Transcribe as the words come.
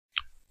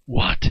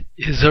What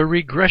is a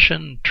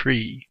regression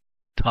tree,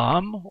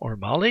 Tom or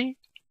Molly?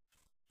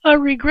 A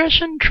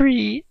regression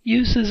tree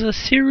uses a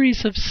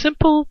series of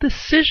simple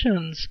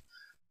decisions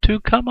to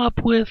come up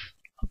with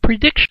a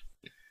prediction.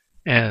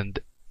 And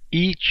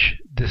each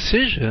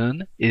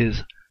decision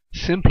is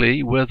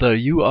simply whether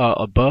you are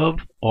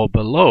above or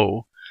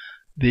below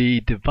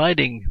the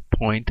dividing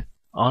point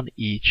on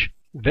each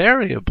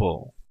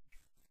variable.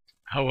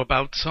 How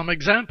about some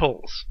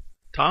examples,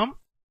 Tom?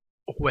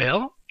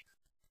 Well,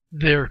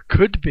 there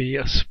could be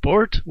a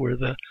sport where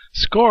the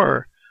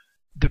score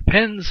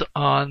depends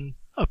on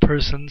a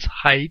person's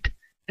height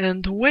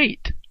and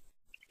weight.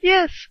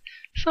 Yes,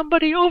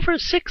 somebody over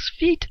 6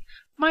 feet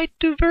might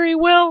do very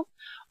well,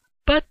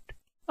 but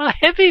a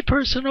heavy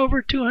person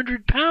over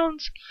 200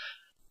 pounds,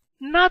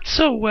 not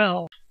so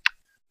well.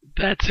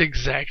 That's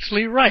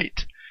exactly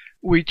right.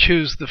 We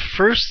choose the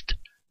first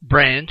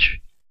branch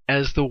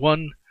as the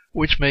one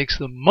which makes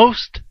the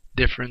most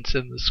difference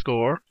in the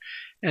score,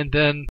 and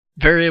then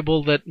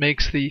variable that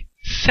makes the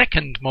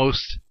second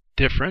most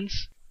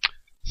difference.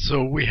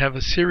 So we have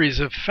a series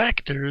of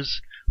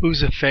factors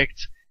whose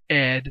effects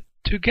add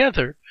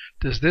together.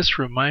 Does this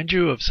remind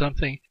you of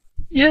something?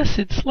 Yes,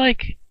 it's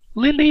like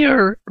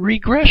linear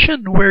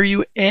regression where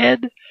you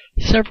add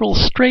several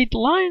straight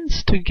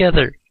lines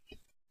together.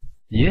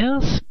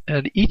 Yes,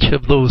 and each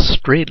of those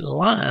straight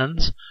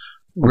lines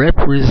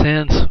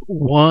represents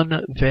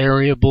one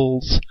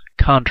variable's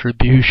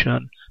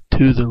contribution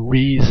to the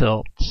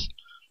results.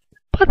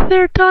 But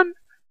they're done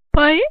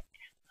by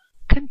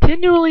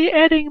continually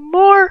adding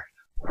more,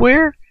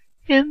 where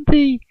in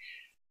the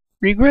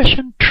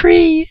regression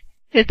tree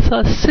it's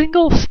a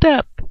single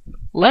step,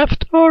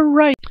 left or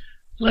right.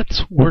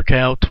 Let's work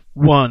out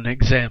one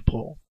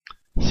example.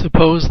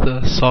 Suppose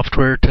the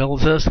software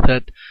tells us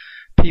that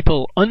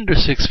people under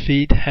 6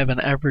 feet have an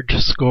average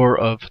score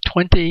of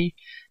 20,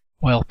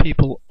 while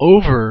people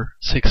over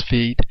 6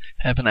 feet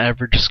have an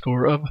average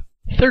score of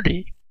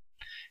 30.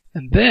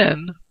 And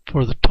then,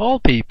 for the tall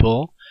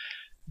people,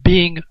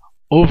 being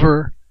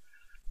over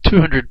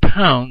 200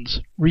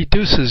 pounds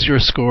reduces your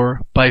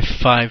score by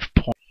 5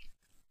 points.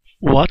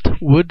 What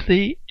would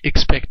the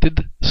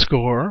expected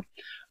score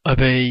of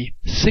a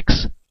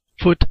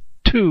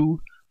 6'2"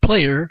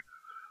 player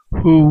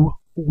who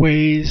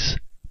weighs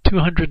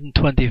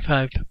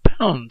 225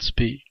 pounds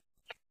be?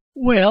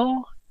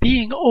 Well,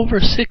 being over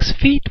 6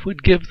 feet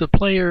would give the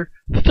player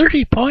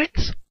 30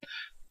 points.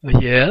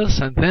 Yes,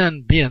 and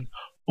then being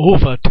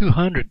over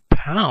 200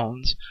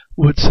 pounds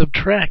would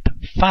subtract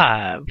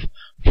 5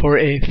 for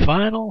a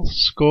final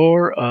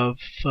score of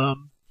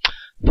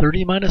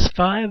 30 minus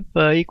 5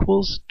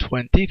 equals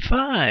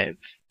 25.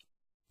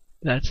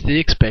 That's the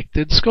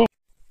expected score.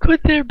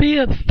 Could there be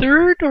a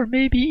third or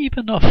maybe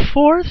even a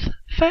fourth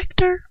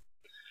factor?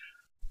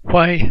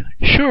 Why,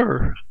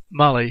 sure,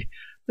 Molly.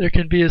 There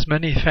can be as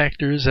many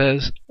factors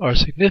as are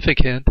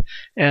significant,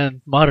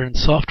 and modern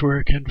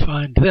software can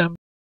find them.